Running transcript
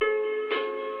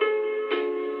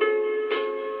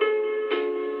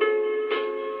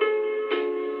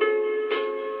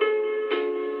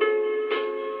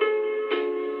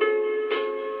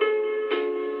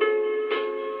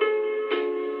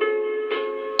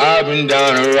I've been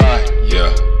down a ride,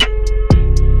 yeah.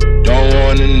 Don't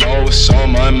wanna know what's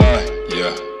on my mind,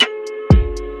 yeah.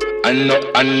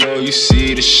 I know you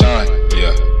see the shine,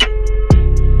 yeah.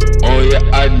 Oh yeah,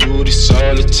 I do this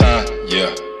all the time,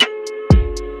 yeah.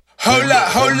 Hold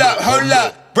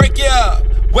up, break you up,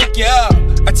 wake you up.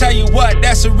 I tell you what,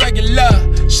 that's a regular.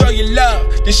 Show you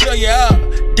love, then show you up.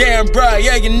 Damn, bruh,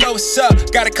 yeah, you know what's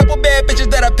up. Got a couple bad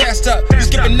bitches that I passed up. You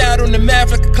skipping out on the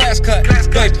math like a class cut.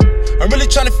 Baby, I'm really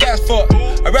trying to fast forward.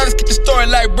 I'd rather skip the story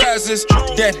like browsers.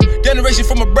 Then generation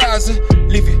from a browser.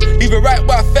 Leave it right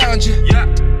where I found you.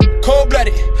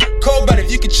 Cold-blooded.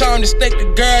 If you can charm the snake,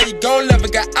 the girl, you gon' love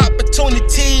it. Got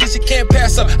opportunities, you can't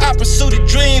pass up. I pursue the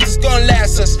dreams, it's gon'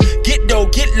 last us. Get low.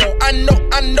 I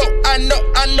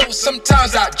know.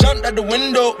 Sometimes I jumped out the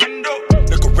window.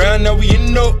 Look around, now we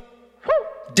in no.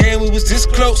 Damn, we was this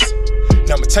close.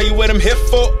 Now I'ma tell you what I'm here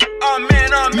for. Oh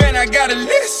man, I got a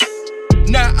list.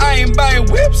 Nah, I ain't buying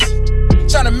whips.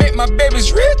 Tryna make my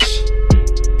babies rich.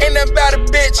 Ain't that about a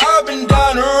bitch. I've been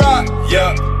down the rock,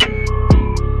 yeah.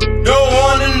 Don't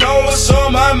wanna know what's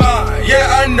on my mind.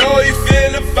 Yeah, I know you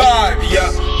feel the vibe,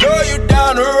 yeah. Know you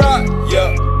down the rock,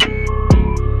 yeah.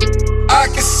 I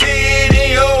can see it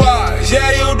in your eyes.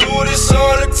 Yeah, you do this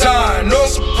all the time, no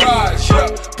surprise, yeah.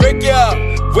 Break you up,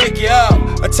 wake you up.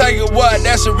 I tell you what,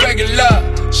 that's a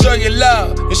regular. Show you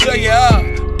love, and show you up.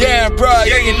 Damn, bro,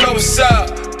 yeah, you know what's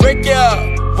up. Break you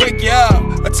up, wake you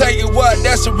up. I tell you what,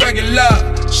 that's a regular.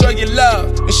 Show you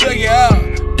love, and show you up.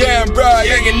 Damn, bro,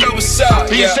 yeah, you know what's up.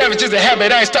 Being savage is a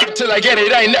habit, I ain't stopping till I get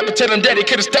it. I ain't never tell them that he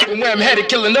could've stopped where I'm headed.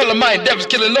 Killing all of my endeavors,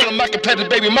 killing all of my competitors.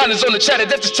 Baby, mine is on the chatter,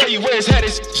 that just tell you where his head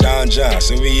is. John,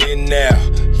 so we in now.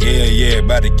 Yeah,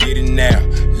 about to get it now.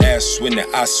 Last winter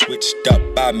I switched up,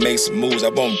 I made some moves I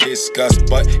won't discuss.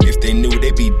 But if they knew,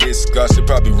 they'd be discussed. They'd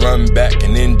probably run back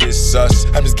and then diss us.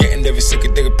 I'm just getting every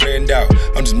single thing planned out.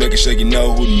 I'm just making sure you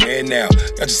know who the man now.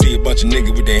 I just see a bunch of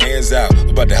niggas with their hands out,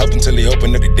 about to help them till they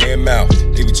open up their damn mouth.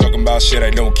 They be talking about shit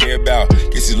I don't care about.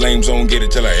 Guess these lames don't get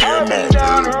it till I hear them out.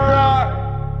 Down the rock.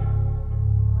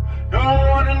 Don't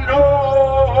wanna know.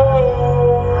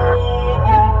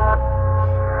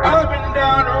 I've been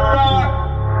down the rock.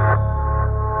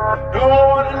 Don't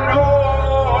wanna know.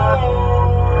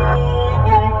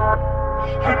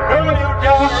 I know you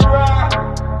down the rock.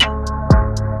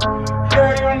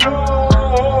 Yeah, you know.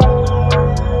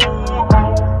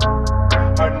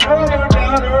 I know you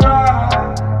down the rock.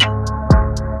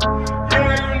 Yeah,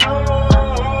 you know.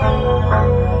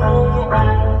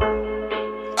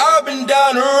 I've been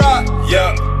down the rock,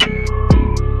 yeah.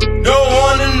 Don't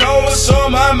wanna know what's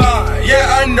on my mind.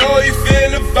 Yeah, I know you feel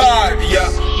the vibe, yeah.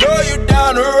 Know you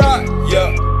down the rock, yeah.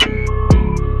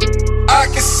 I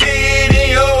can see it in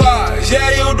your eyes. Yeah,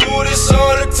 you do this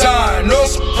all the time, no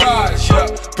surprise, yeah.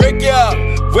 Break you up,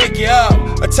 wake you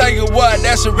up. I tell you what,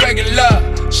 that's a regular.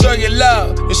 Show you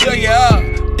love, and show you up.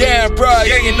 Damn, bro,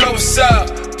 yeah, you know what's up.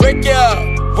 Break you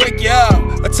up, wake you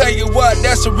up. I tell you what,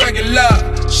 that's a regular.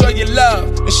 Show you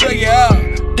love, and show you up.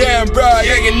 Damn, bro,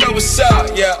 yeah, you know what's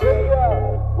up, yeah.